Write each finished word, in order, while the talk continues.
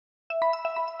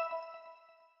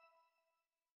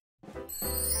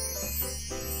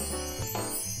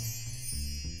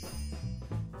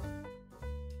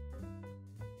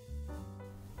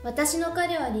私の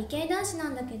彼は理系男子な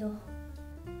んだけど、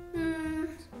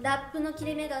ラップの切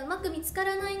れ目がうまく見つか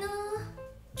らないな。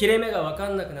切れ目が分か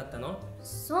んなくなったの？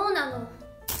そうなの。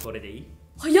これでいい？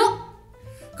早っ。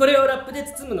これをラップで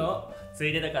包むの？つ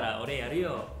いでだから俺やる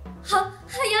よ。早い。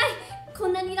こ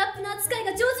んなにラップの扱い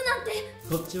が上手なんて。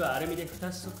こっちはアルミで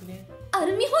蓋しとくね。ア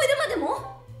ルミホイルまで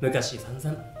も？昔散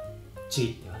々ち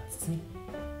ぎっては包み、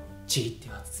ちぎって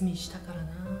は包みしたから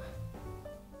な。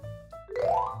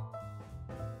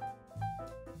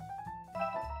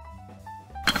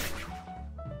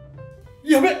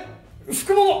やべ、拭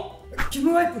くもの、キ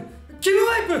ムワイプ。待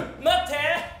って、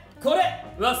これ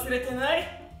忘れてな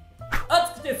い？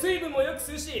暑くて水分もよく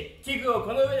吸うし、器具を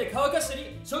この上で乾かした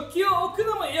り食器を置く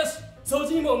のもよし、掃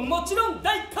除にももちろん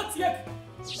大活躍。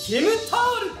キムタ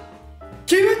オル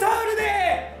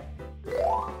で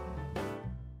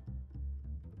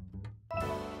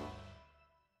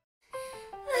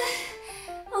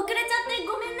遅れちゃって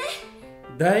ごめんね。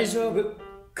大丈夫。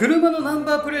車のナン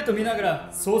バープレート見ながら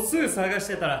素数探し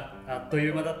てたらあっとい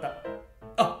う間だった。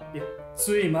いや、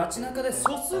つい街中で素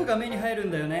数が目に入る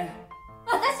んだよね。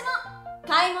私も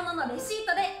買い物のレシー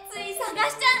トでつい探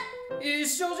しちゃう。一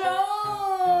緒じゃ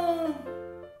ん。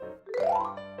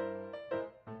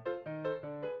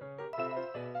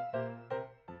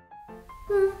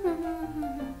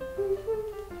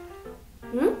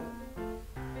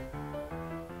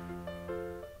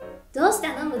どうし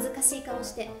たの？難しい顔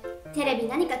して。テレビ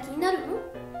何か気になるの？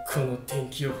この天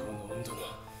気予報の温度の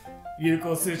有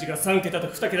効数字が3桁と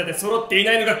2桁で揃ってい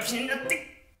ないのが気になっ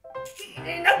て。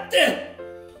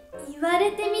言わ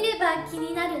れてみれば気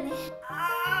になるね。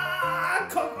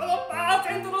ここのパー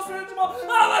セントの数字も合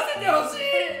わせてほし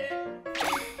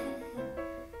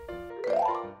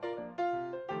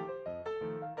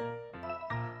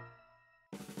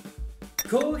い。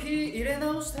コーヒー入れ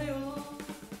直したよ。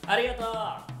ありがとう。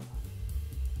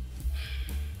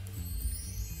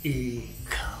いい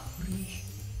香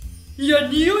り。いや、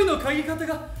匂いの嗅ぎ方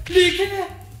が理系。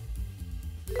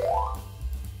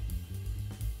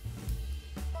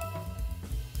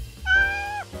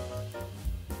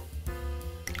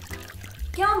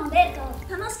今日もデート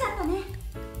楽しかったね。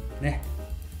ね。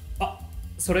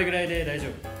それぐらいで大丈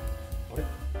夫。あれ、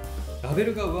ラベ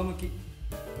ルが上向き。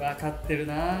分かってる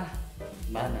な、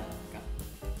マナー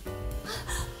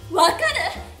が。わかる。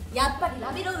やっぱり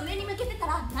ラベルを上に向けてた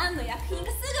ら何の薬品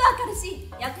かすぐわかるし、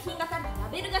薬品が垂れてラ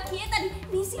ベルが消えたり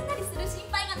にじんだりする心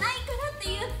配がないからっ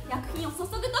ていう薬品を注ぐ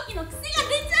時の癖が出ち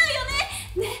ゃ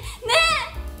うよね。ね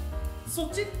えそっ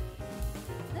ち？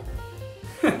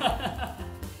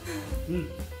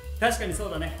確かにそ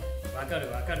うだね。わかる。